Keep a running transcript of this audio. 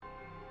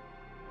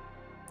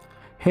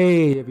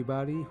Hey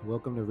everybody,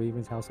 welcome to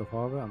Raven's House of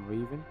Horror. I'm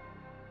Raven.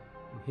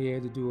 I'm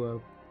here to do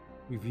a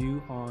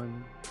review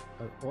on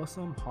an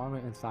awesome horror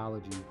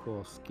anthology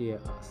called Scare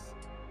Us,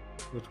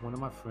 which one of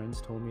my friends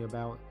told me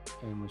about.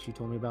 And when she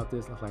told me about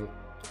this, I was like,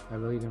 I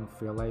really didn't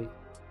feel like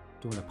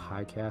doing a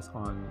podcast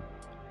on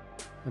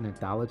an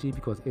anthology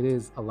because it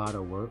is a lot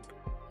of work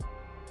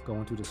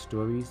going through the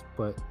stories.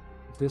 But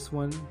this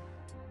one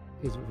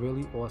is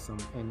really awesome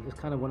and it's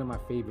kind of one of my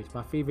favorites.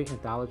 My favorite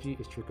anthology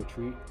is Trick or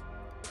Treat,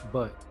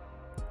 but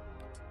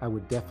I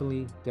would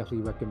definitely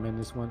recommend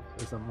this one.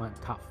 It's on my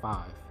top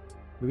five,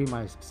 maybe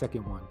my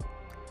second one.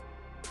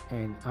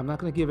 And I'm not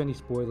gonna give any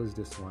spoilers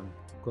this one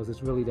because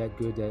it's really that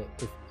good that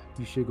if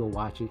you should go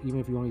watch it, even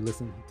if you only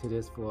listen to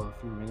this for a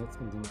few minutes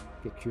and then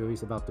get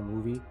curious about the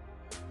movie.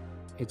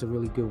 It's a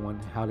really good one.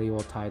 How they all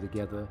tie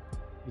together.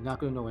 You're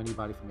not gonna know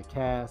anybody from the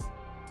cast.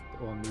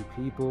 They're all new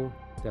people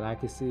that I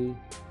could see,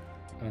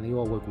 and they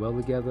all work well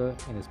together,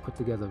 and it's put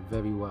together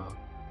very well.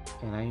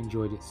 And I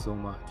enjoyed it so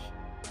much.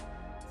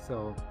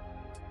 So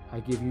I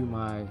give you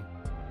my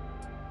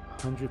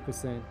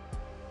 100%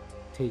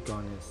 take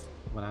on this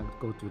when I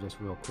go through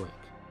this real quick.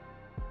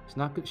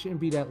 It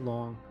shouldn't be that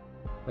long.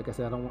 Like I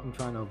said, I'm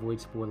trying to avoid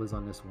spoilers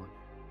on this one.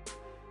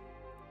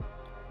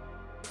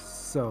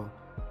 So,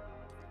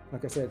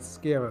 like I said,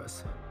 Scare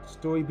Us.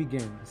 Story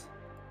begins.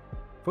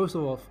 First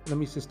of all, let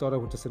me just start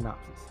off with the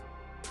synopsis.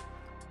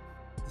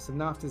 The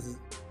synopsis is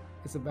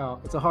it's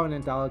a horror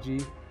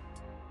anthology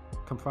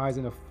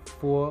comprising of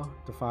 4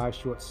 to 5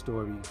 short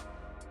stories.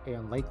 A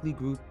unlikely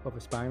group of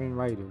aspiring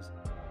writers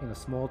in a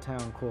small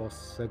town called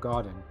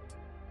Segarden,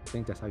 I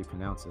think that's how you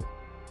pronounce it,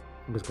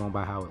 I'm just going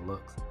by how it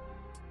looks,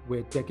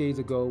 where decades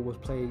ago was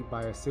plagued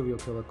by a serial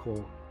killer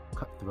called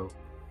Cutthroat.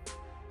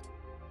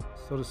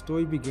 So the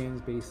story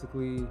begins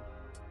basically,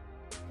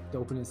 the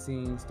opening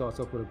scene starts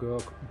off with a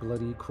girl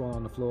bloody crawling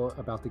on the floor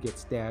about to get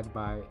stabbed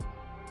by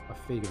a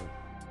figure.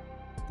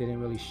 They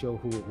didn't really show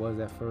who it was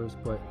at first,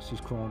 but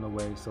she's crawling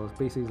away. So it's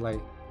basically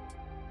like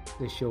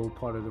they show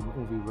part of the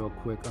movie real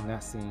quick on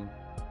that scene,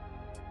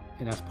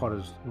 and that's part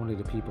of one of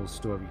the people's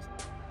stories.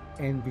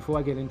 And before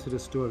I get into the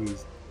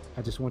stories,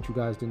 I just want you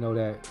guys to know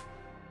that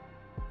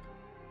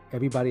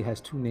everybody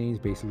has 2 names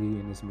basically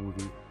in this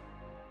movie.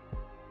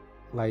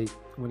 Like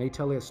when they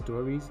tell their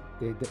stories,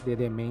 they're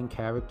their main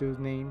character's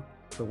name,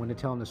 but when they're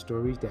telling the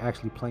stories, they're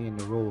actually playing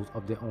the roles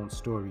of their own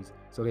stories.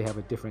 So they have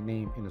a different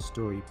name in the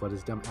story, but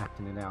it's them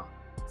acting it out.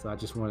 So I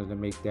just wanted to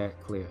make that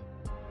clear.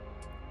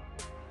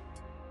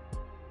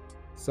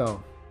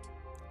 So,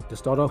 to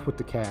start off with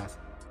the cast,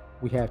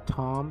 we have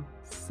Tom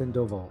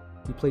Sandoval.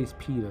 He plays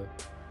Peter,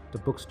 the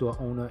bookstore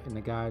owner and the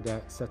guy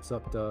that sets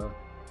up the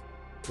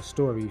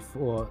story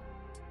for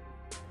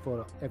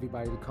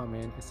everybody to come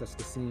in and sets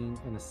the scene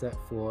and the set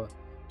for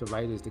the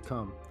writers to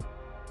come.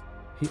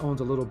 He owns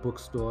a little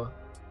bookstore.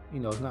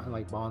 It's not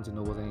like Barnes and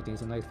Noble or anything.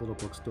 It's a nice little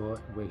bookstore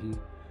where he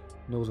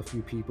knows a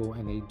few people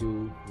and they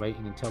do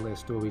writing and tell their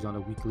stories on a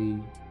weekly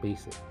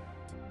basis.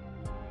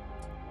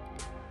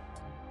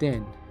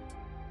 Then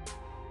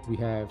we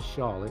have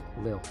Charlotte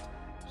Lilt.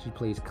 She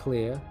plays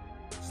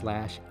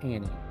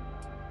Claire/Annie.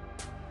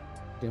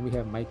 Then we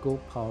have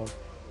Michelle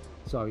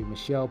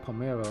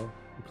Palmero,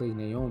 who plays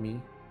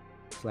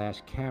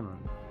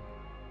Naomi/Cameron.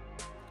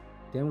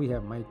 Then we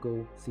have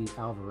Michael C.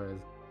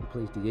 Alvarez, who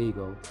plays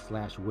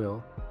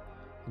Diego/Will.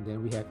 And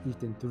then we have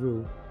Ethan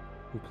Threw,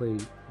 who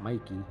plays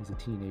Mikey, he's a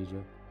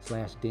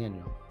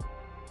teenager/Daniel.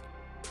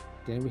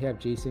 Then we have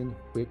Jason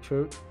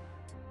Whitchurch,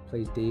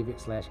 plays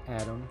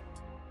David/Adam.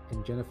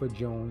 And Jennifer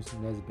Jones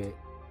Nesbitt,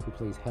 who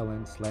plays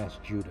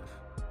Helen/Judith.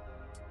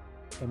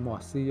 And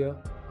Marcia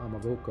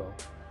Amaroko,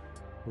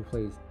 who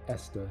plays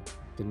Esther,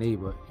 the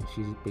neighbor, and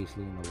she's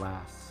basically in the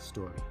last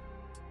story.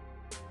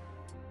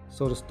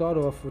 So to start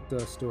off with the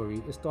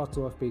story, it starts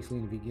off basically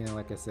in the beginning,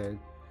 like I said.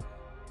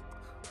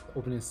 The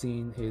opening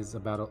scene is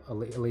about a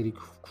lady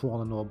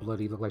crawling all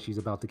bloody, look like she's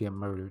about to get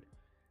murdered.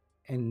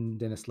 And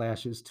then it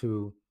slashes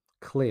to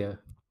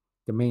Claire,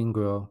 the main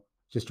girl,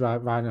 just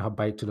riding her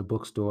bike to the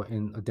bookstore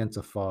in a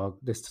denser fog.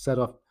 This set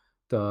up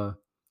the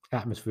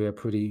atmosphere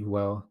pretty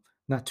well.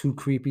 Not too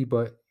creepy,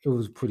 but it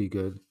was pretty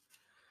good.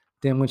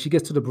 Then when she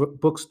gets to the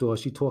bookstore,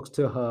 she talks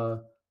to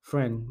her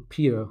friend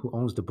Peter, who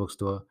owns the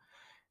bookstore,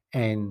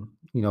 and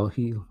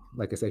he,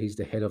 like I said, he's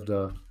the head of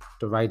the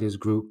writers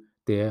group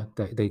there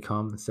that they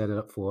come and set it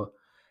up for,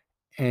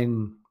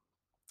 and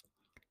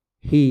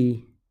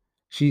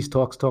she's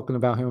talking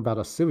about him about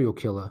a serial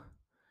killer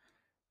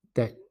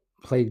that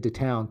plagued the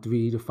town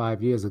 3 to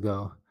 5 years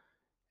ago,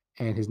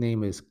 and his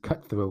name is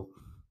Cutthroat.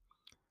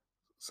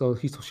 So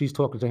she's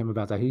talking to him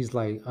about that. He's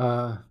like,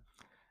 I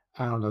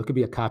don't know, it could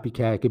be a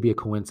copycat, it could be a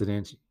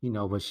coincidence,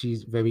 but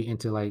she's very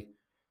into like,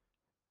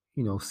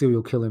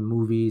 serial killing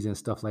movies and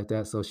stuff like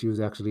that. So she was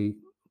actually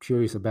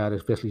curious about it,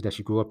 especially that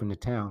she grew up in the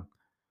town.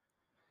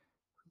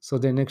 So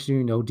then next thing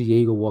you know,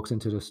 Diego walks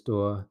into the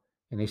store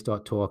and they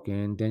start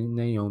talking. Then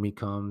Naomi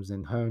comes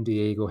and her and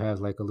Diego has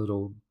like a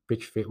little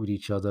bitch fit with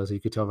each other. So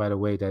you could tell right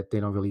away that they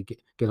don't really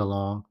get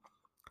along.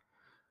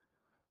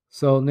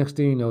 So next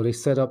thing you know, they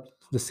set up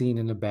the scene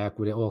in the back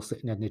where they're all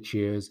sitting at their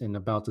chairs and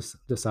about to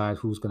decide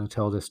who's going to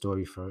tell their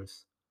story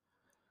first.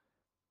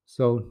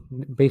 So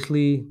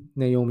basically,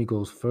 Naomi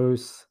goes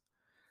first.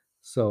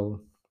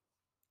 So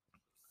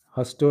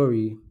her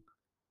story,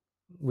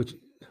 which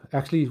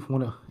actually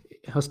one of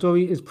her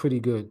story is pretty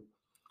good,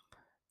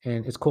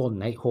 and it's called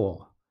Night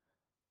Hall.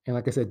 And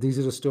like I said, these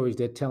are the stories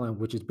they're telling,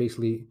 which is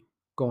basically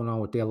going on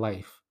with their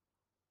life,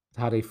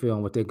 how they feel,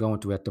 and what they're going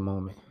through at the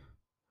moment.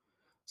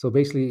 So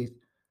basically,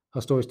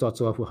 her story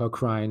starts off with her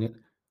crying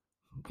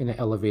in the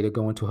elevator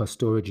going to her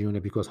storage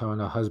unit because her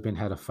and her husband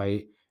had a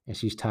fight and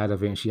she's tired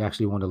of it and she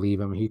actually want to leave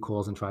him and he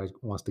calls and tries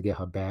wants to get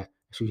her back.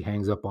 She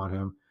hangs up on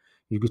him.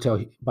 You could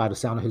tell by the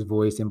sound of his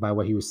voice and by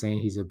what he was saying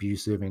he's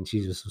abusive and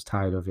she just was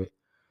tired of it.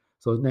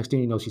 So next thing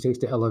you know, she takes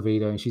the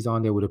elevator and she's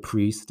on there with a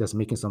priest that's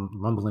making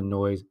some rumbling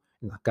noise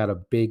and got a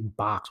big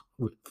box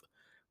with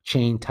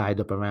chain tied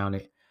up around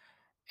it.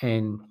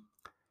 And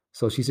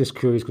so she's just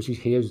curious because she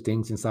hears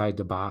things inside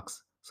the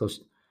box. So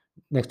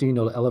next thing you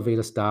know, the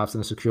elevator stops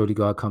and the security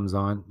guard comes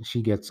on.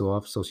 She gets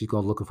off, so she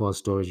goes looking for a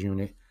storage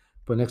unit.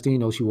 But next thing you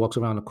know, she walks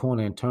around the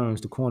corner and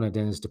turns the corner.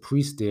 Then there's the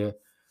priest there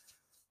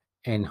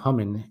and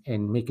humming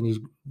and making these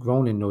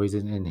groaning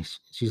noises. And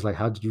she's like,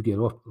 "How did you get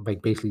off?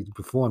 Like basically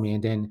before me?"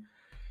 And then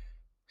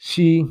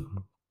she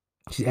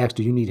she asked,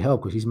 "Do you need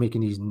help?" Because he's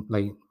making these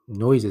like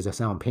noises that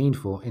sound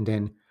painful. And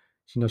then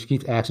she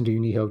keeps asking, "Do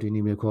you need help? Do you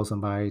need me to call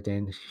somebody?"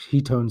 Then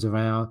he turns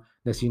around.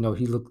 That's he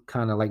looked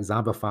kind of like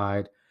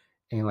zombified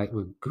and like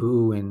with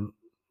goo and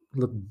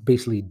looked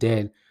basically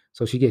dead.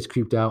 So she gets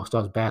creeped out,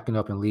 starts backing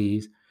up and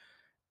leaves.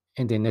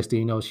 And then next thing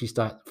you know,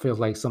 feels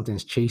like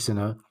something's chasing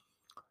her.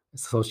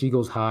 So she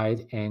goes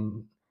hide,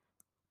 and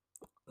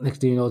next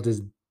thing you know,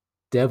 this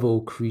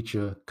devil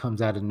creature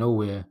comes out of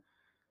nowhere.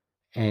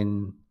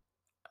 And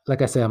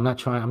like I said, I'm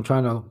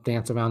trying to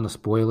dance around the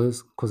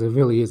spoilers because it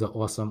really is an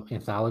awesome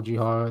anthology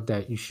horror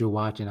that you should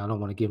watch, and I don't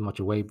want to give much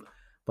away,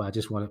 but I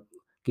just want to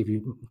give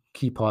you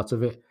key parts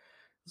of it.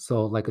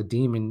 So like a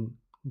demon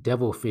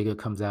devil figure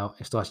comes out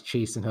and starts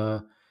chasing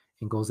her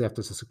and goes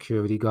after the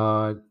security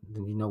guard.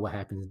 Then you know what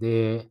happens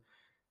there.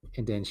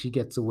 And then she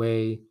gets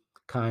away,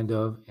 kind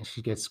of, and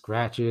she gets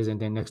scratches,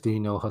 and then next thing you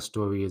know, her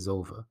story is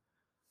over.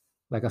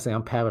 Like I say,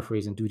 I'm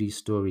paraphrasing through these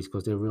stories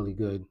because they're really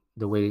good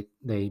the way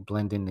they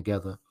blend in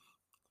together.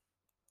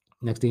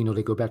 Next thing you know,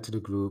 they go back to the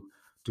group.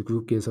 The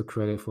group gives her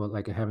credit for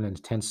like having an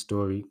intense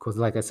story because,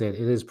 like I said,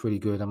 it is pretty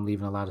good. I'm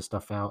leaving a lot of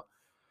stuff out.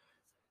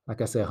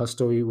 Like I said, her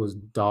story was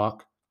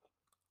dark.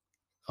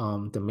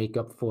 The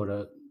makeup for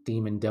the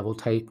demon devil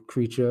type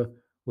creature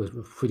was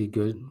pretty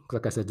good.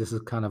 Like I said, this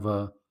is kind of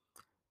a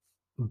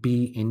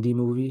B indie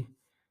movie,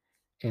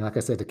 and like I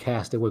said, the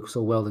cast they work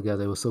so well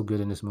together. It was so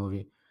good in this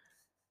movie.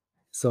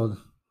 So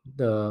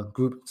the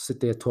group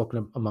sit there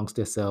talking amongst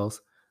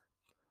themselves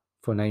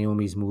for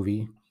Naomi's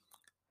movie,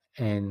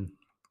 and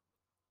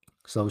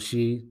so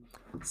she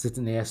sits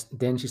in there.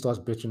 Then she starts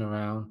bitching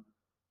around,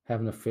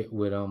 having a fit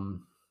with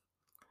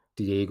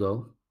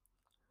Diego.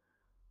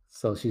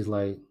 So she's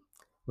like,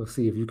 "We'll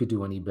see if you could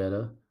do any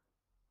better,"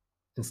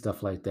 and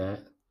stuff like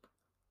that.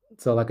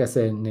 So, like I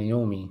said,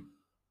 Naomi,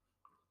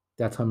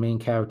 that's her main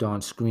character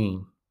on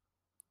screen.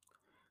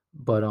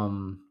 But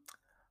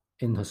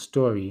in her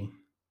story,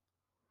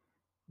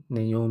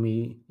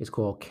 Naomi is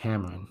called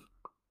Cameron.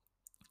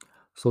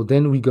 So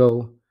then we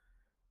go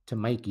to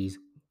Mikey's,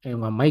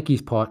 and when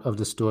Mikey's part of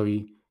the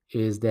story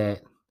is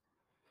that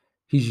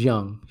he's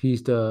young.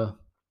 He's the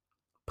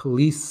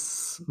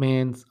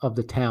policeman of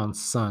the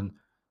town's son.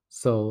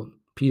 So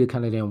Peter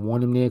kind of didn't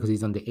want him there because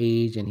he's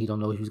underage and he don't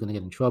know if he's gonna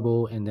get in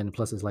trouble. And then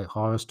plus it's like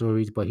horror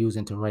stories, but he was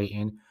into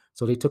writing.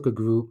 So they took a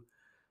group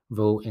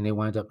vote and they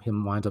wind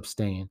up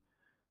staying.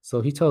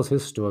 So he tells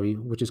his story,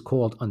 which is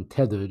called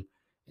Untethered,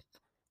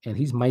 and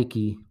he's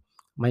Mikey.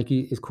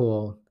 Mikey is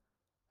called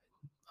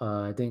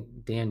I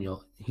think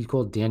Daniel. He's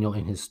called Daniel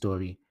in his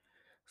story.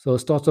 So it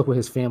starts off with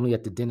his family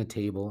at the dinner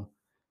table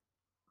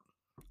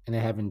and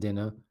they're having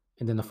dinner.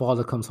 And then the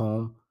father comes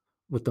home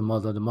with the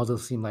mother. The mother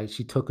seemed like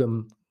she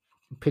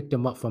picked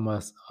him up from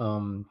a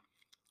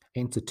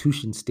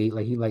institution state,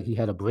 like he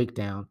had a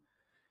breakdown.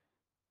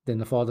 Then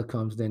the father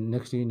comes. Then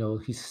next thing you know,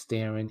 he's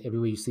staring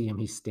everywhere you see him.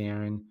 He's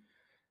staring.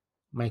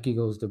 Mikey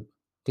goes to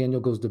Daniel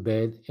goes to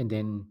bed, and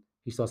then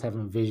he starts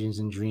having visions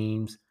and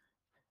dreams.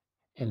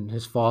 And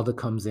his father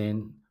comes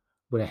in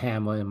with a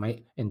hammer, and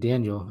Mike and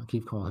Daniel. I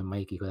keep calling him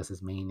Mikey because that's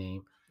his main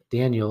name.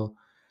 Daniel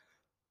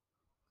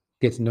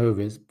gets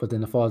nervous, but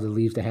then the father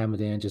leaves the hammer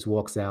there and just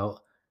walks out.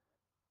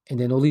 And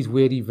then all these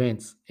weird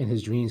events in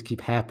his dreams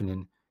keep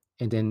happening.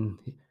 And then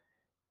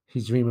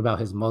he's dreaming about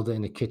his mother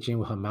in the kitchen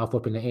with her mouth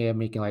up in the air,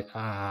 making like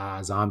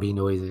zombie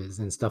noises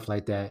and stuff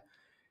like that.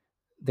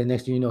 The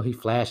next thing you know, he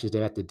flashes.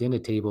 They're at the dinner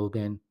table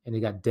again, and they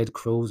got dead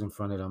crows in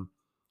front of them.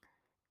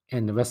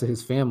 And the rest of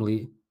his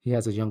family, he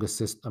has a younger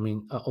sister. I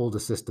mean, an older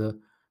sister.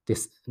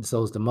 This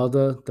so it's the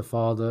mother, the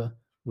father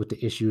with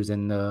the issues,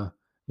 and the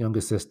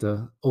younger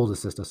sister, older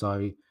sister.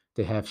 Sorry,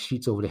 they have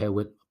sheets over their head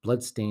with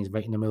blood stains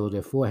right in the middle of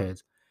their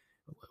foreheads.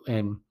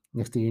 And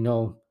next thing you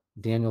know,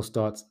 Daniel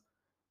starts,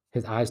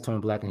 his eyes turn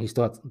black and he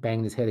starts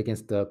banging his head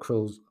against the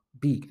crow's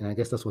beak, and I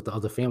guess that's what the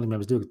other family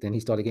members do. Then he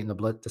started getting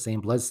the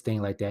same blood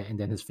stain like that, and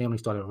then his family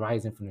started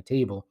rising from the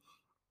table.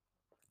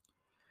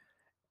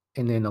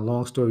 And then, a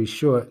long story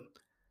short,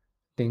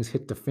 things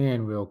hit the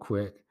fan real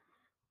quick,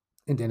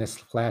 and then it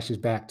flashes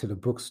back to the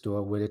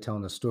bookstore where they're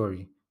telling the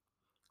story.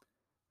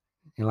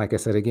 And like I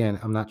said again,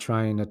 I'm not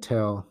trying to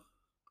tell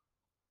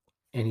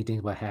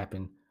anything what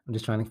happened. I'm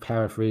just trying to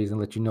paraphrase and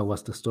let you know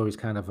what the story's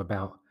kind of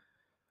about.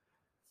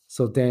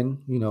 So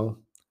then,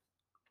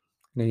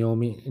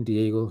 Naomi and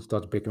Diego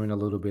start bickering a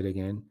little bit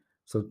again.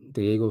 So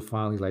Diego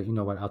finally like, you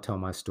know what, I'll tell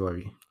my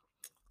story.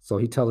 So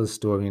he tells his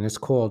story, and it's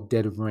called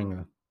Dead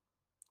Ringer.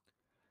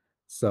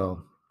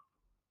 So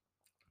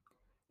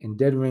in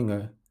Dead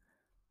Ringer,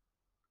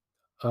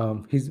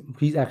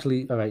 he's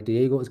actually all right.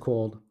 Diego is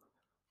called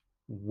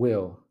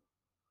Will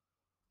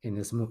in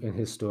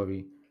his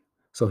story.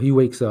 So he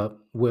wakes up,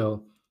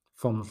 Will,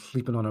 from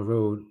sleeping on the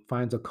road,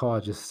 finds a car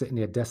just sitting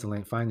there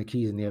desolate, find the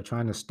keys in there,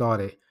 trying to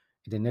start it.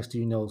 And then next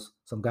thing you know,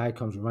 some guy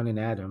comes running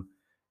at him,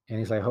 and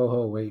he's like, "Ho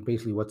ho, wait,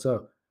 basically, what's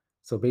up?"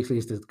 So basically,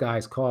 it's this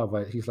guy's car,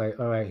 but he's like,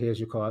 "All right, here's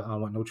your car. I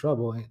don't want no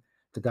trouble." And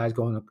the guy's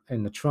going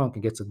in the trunk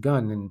and gets a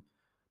gun, and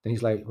then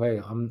he's like, "Wait,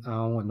 I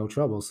don't want no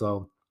trouble.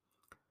 So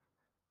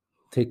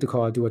take the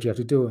car, do what you have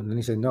to do." And then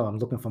he said, "No, I'm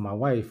looking for my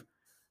wife."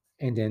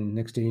 And then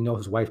next thing you know,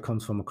 his wife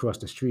comes from across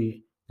the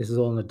street. This is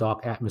all in a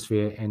dark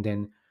atmosphere, and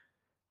then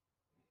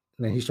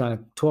he's trying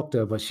to talk to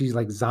her, but she's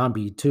like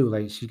zombie too.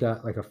 Like she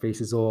got like her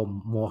face is all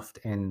morphed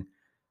and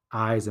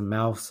eyes and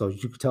mouth, so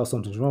you could tell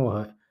something's wrong with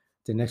her.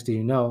 The next thing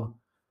you know,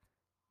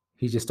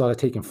 he just started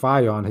taking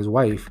fire on his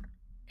wife,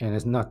 and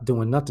it's not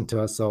doing nothing to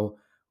her. So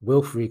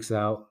Will freaks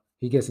out.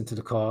 He gets into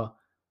the car.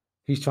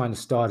 He's trying to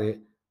start it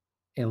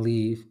and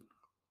leave.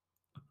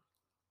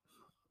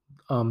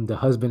 The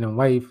husband and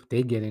wife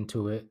they get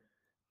into it.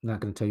 I'm not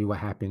going to tell you what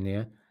happened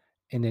there.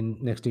 And then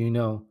next thing you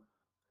know,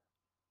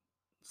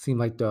 seemed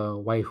like the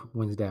wife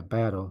wins that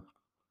battle,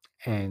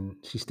 and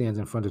she stands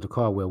in front of the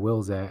car where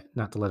Will's at,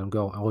 not to let him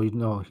go.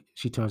 Oh,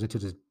 she turns into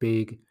this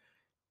big,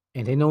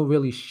 and they don't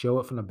really show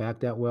it from the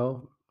back that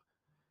well.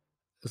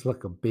 It's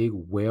like a big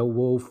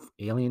werewolf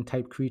alien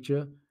type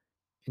creature.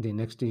 And then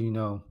next thing you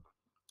know,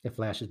 it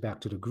flashes back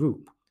to the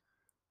group.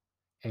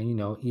 And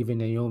even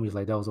Naomi's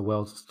like, that was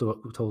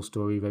a told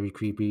story, very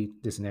creepy,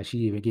 this and that. She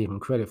even gave him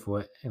credit for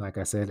it. And like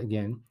I said,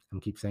 again,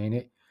 I'm keep saying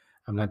it.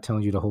 I'm not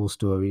telling you the whole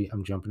story.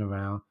 I'm jumping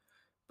around.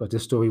 But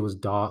this story was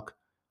dark.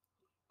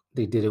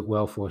 They did it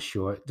well for a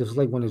short. This was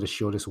like one of the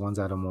shortest ones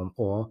out of them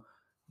all,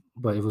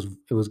 but it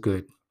was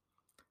good.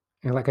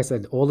 And like I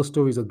said, all the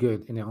stories are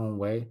good in their own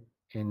way,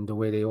 and the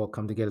way they all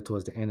come together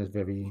towards the end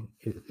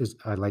is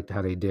I liked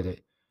how they did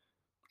it.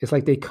 It's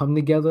like they come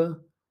together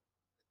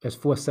as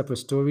four separate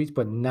stories,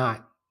 but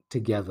not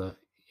together.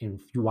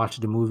 And if you watch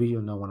the movie,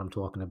 you'll know what I'm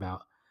talking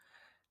about.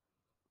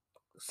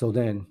 So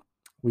then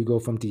we go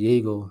from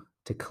Diego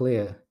to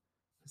Claire,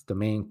 it's the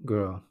main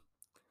girl,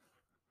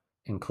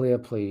 and Claire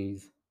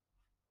plays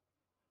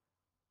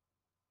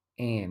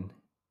Anne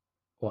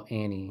or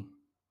Annie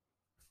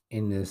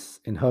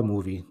in her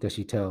movie that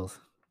she tells.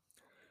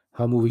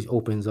 Her movie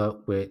opens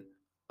up with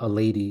a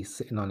lady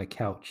sitting on a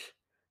couch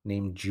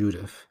named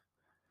Judith.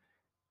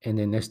 And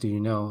then next thing you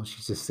know,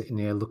 she's just sitting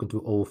there looking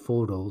through old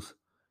photos.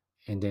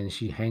 And then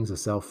she hangs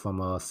herself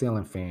from a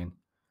ceiling fan.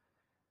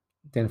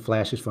 Then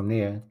flashes from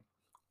there.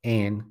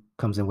 Anne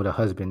comes in with her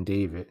husband,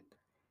 David.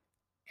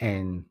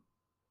 And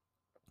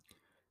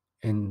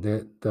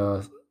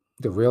the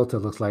realtor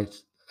looks like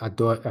I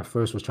thought at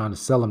first was trying to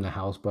sell him the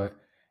house, but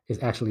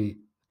it's actually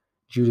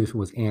Judith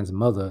was Anne's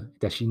mother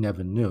that she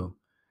never knew.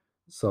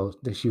 So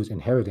that she was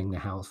inheriting the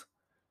house.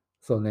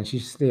 So then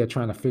she's there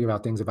trying to figure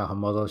out things about her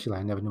mother. She's like,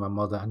 I never knew my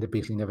mother. I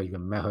basically never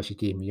even met her. She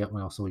gave me up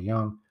when I was so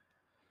young.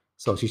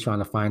 So she's trying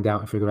to find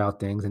out and figure out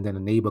things. And then a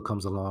neighbor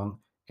comes along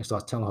and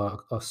starts telling her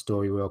a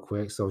story real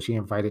quick. So she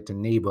invited the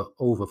neighbor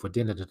over for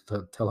dinner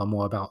to tell her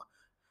more about,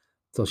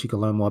 so she could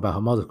learn more about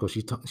her mother, because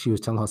she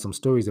was telling her some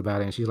stories about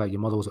it. And she's like,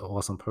 your mother was an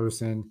awesome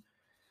person,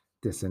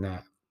 this and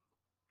that.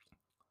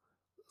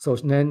 So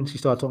then she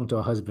started talking to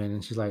her husband,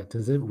 and she's like,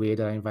 is it weird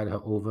that I invited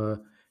her over?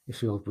 It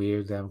feels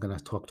weird that I'm going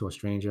to talk to a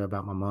stranger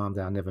about my mom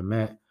that I never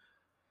met.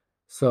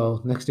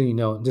 So next thing you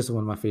know, this is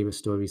one of my favorite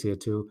stories here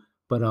too.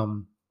 But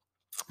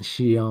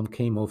she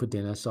came over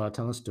dinner, started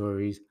telling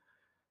stories,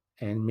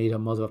 and made her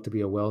mother up to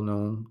be a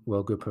well-known,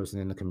 well-good person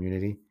in the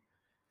community.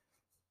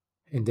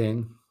 And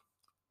then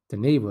the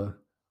neighbor,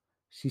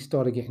 she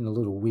started getting a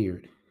little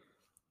weird.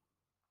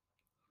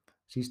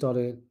 She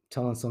started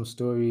telling some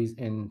stories,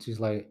 and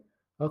she's like,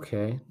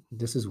 "Okay,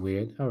 this is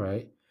weird. All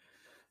right."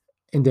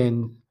 And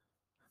then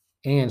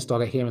Anne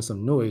started hearing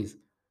some noise,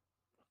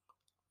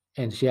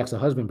 and she asked her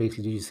husband,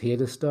 basically, "Do you just hear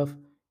this stuff?"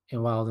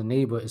 And while the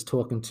neighbor is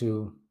talking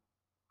to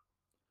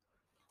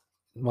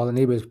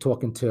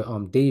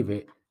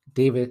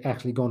David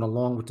actually going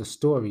along with the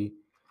story,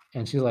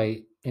 and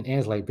and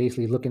Anne's like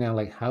basically looking at her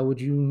like, how would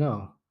you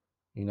know?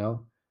 You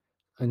know?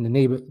 And the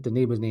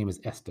neighbor's name is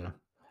Esther.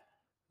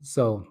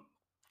 So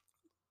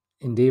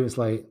and David's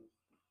like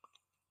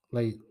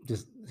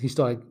just he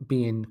started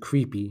being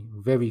creepy,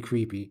 very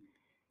creepy.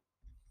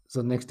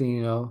 So next thing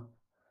you know,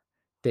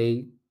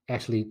 they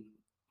actually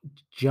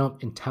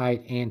jumped and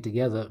tied Anne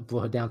together,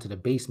 brought her down to the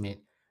basement.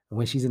 And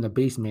when she's in the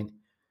basement,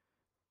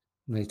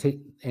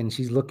 and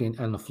she's looking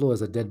on the floor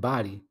is a dead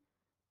body,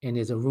 and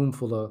there's a room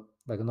full of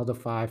like another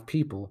 5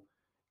 people,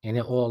 and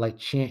they're all like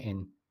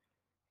chanting,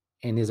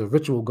 and there's a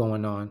ritual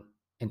going on,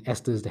 and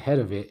Esther's the head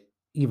of it,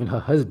 even her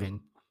husband,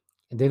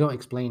 and they don't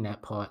explain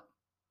that part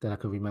that I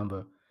could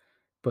remember.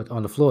 But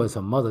on the floor is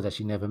her mother that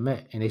she never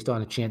met, and they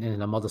started chanting,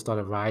 and the mother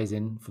started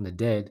rising from the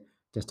dead,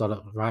 then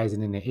started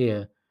rising in the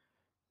air,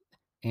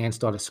 and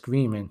started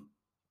screaming.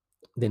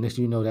 Then next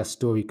thing you know, that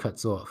story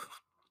cuts off.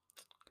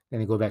 Then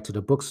they go back to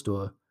the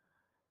bookstore,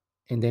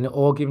 and then they're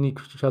all giving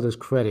each other's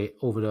credit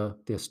over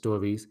their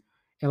stories.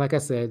 And like I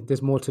said,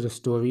 there's more to the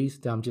stories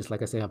that I'm just,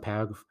 like I said, I'm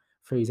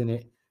paraphrasing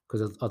it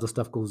because other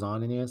stuff goes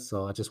on in there.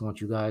 So I just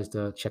want you guys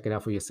to check it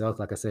out for yourself.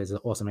 Like I said, it's an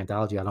awesome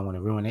anthology. I don't want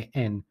to ruin it.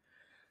 And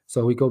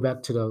so we go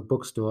back to the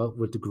bookstore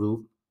with the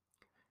group.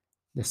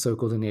 They're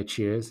circled in their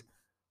chairs.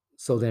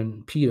 So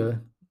then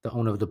Peter, the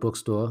owner of the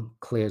bookstore,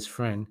 Claire's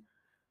friend,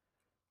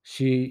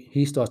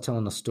 he starts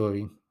telling a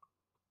story.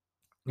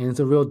 And it's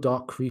a real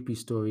dark, creepy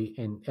story.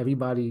 And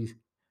everybody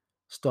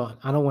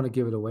I don't want to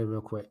give it away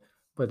real quick,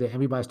 but then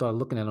everybody started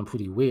looking at him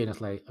pretty weird.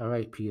 It's like, all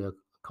right, Peter,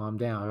 calm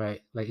down. All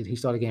right. Like he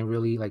started getting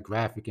really like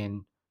graphic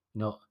and,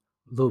 a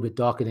little bit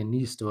darker than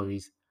these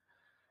stories.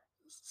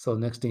 So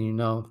next thing you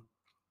know,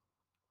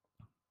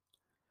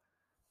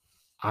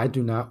 I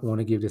do not want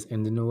to give this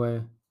ending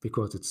away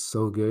because it's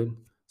so good.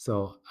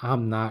 So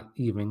I'm not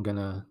even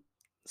gonna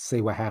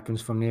say what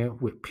happens from there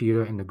with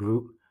Peter and the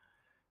group.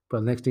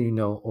 But next thing you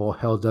know, all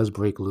hell does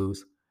break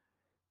loose.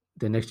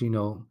 The next thing you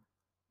know,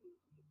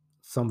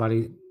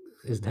 somebody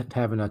is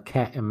having a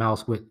cat and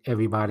mouse with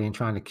everybody and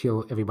trying to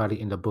kill everybody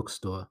in the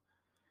bookstore.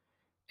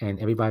 And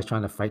everybody's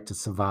trying to fight to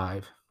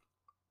survive.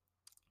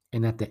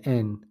 And at the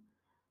end,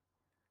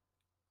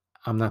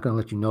 I'm not going to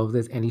let you know if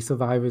there's any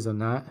survivors or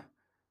not,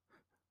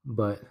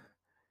 but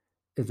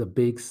it's a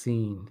big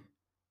scene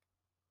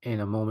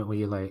and a moment where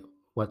you're like,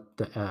 what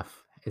the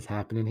F is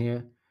happening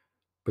here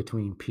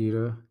between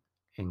Peter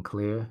and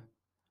Claire,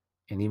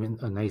 and even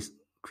a nice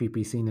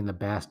creepy scene in the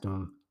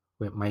bathroom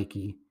with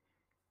Mikey,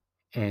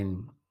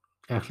 and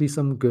actually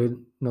some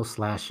good,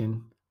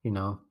 slashing,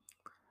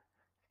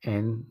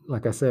 and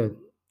like I said,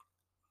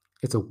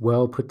 it's a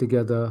well put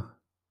together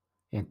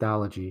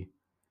anthology.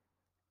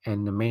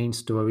 And the main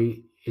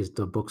story is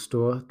the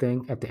bookstore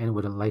thing at the end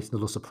with a nice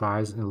little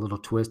surprise and a little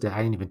twist that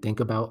I didn't even think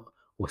about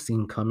or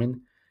seen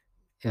coming.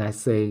 And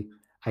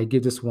I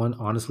give this one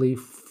honestly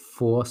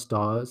 4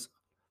 stars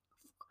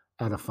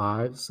out of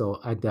 5. So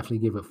I definitely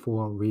give it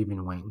 4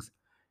 Raven Wings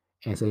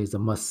and say it's a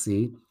must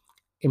see.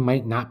 It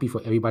might not be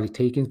for everybody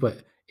taken,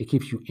 but it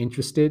keeps you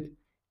interested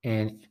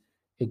and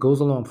it goes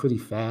along pretty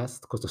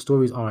fast because the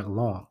stories aren't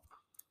long.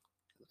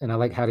 And I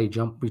like how they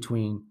jump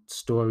between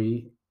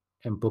story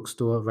and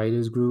bookstore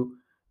writers group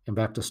and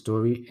back to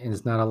story. And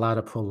it's not a lot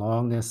of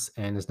prolongedness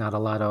and it's not a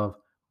lot of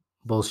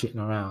bullshitting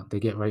around. They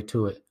get right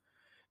to it.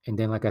 And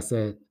then, like I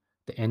said,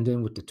 the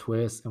ending with the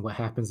twist and what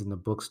happens in the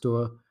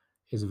bookstore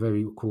is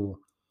very cool.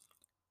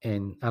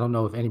 And I don't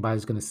know if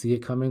anybody's going to see it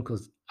coming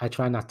because I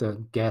try not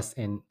to guess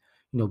and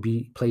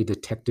play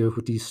detective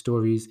with these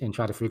stories and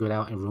try to figure it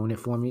out and ruin it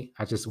for me.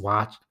 I just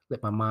watch,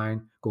 let my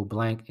mind go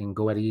blank and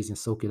go at ease and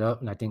soak it up.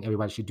 And I think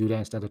everybody should do that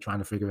instead of trying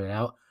to figure it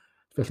out,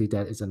 especially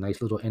that it's a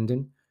nice little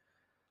ending.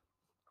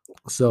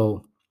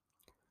 So,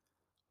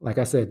 like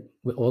I said,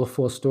 with all the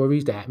 4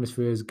 stories, the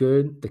atmosphere is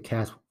good. The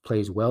cast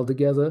plays well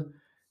together.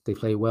 They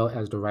play well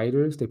as the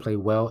writers. They play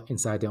well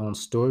inside their own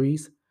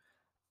stories.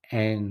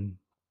 And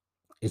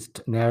it's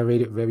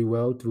narrated very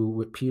well through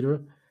with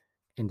Peter.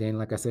 And then,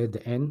 like I said,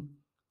 the end,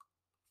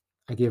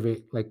 I give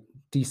it like a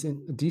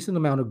decent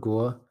amount of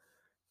gore.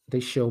 They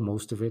show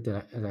most of it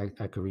that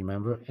I could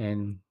remember.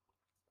 And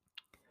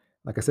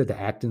like I said, the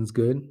acting's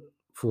good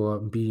for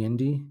B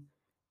indie.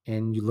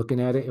 And you're looking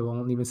at it, it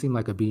won't even seem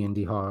like a B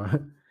indie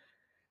horror.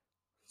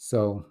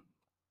 So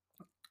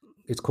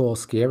it's called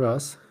Scare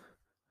Us.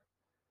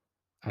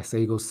 I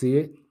say go see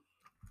it.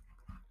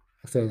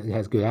 I said it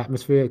has good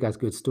atmosphere, it has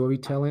good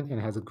storytelling, and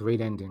it has a great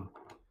ending.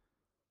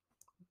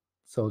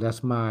 So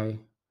that's my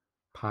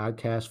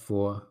podcast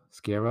for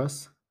Scare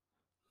Us.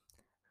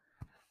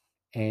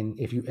 And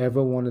if you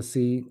ever want to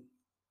see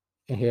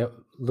and hear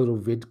little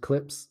vid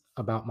clips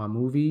about my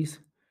movies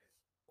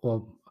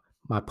or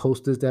my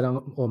posters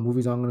or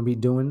movies I'm going to be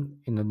doing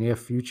in the near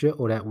future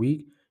or that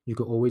week, you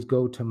can always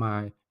go to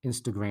my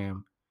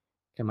Instagram.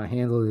 And my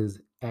handle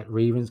is at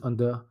Ravens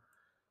underscore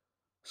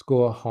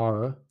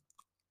horror.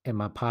 And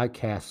my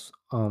podcast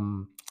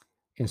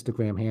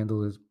Instagram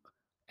handle is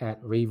at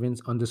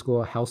Ravens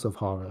underscore House of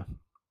Horror.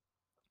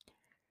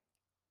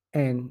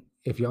 And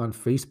if you're on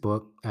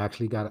Facebook, I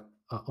actually got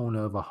a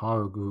owner of a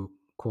horror group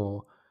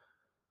called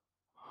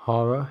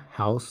Horror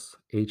House,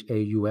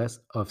 HAUS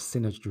of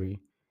Synastry.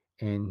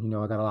 And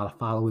I got a lot of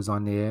followers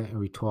on there and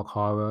we talk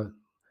horror,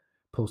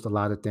 post a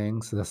lot of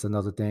things. So that's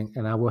another thing.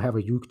 And I will have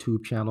a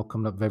YouTube channel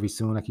coming up very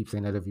soon. I keep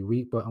saying that every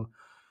week, but I'm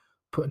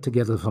putting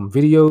together some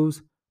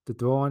videos to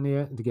throw on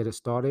there to get it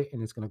started,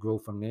 and it's going to grow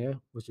from there,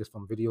 which is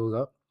from videos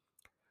up.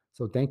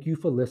 So thank you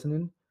for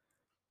listening.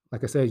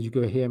 Like I said, you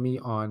can hear me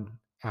on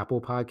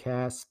Apple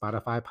Podcasts,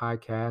 Spotify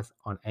Podcasts,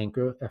 on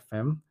Anchor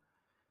FM,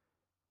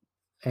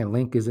 and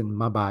link is in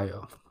my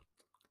bio.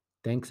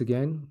 Thanks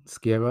again.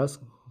 Scare Us,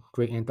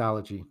 great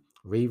anthology.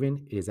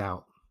 Raven is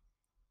out.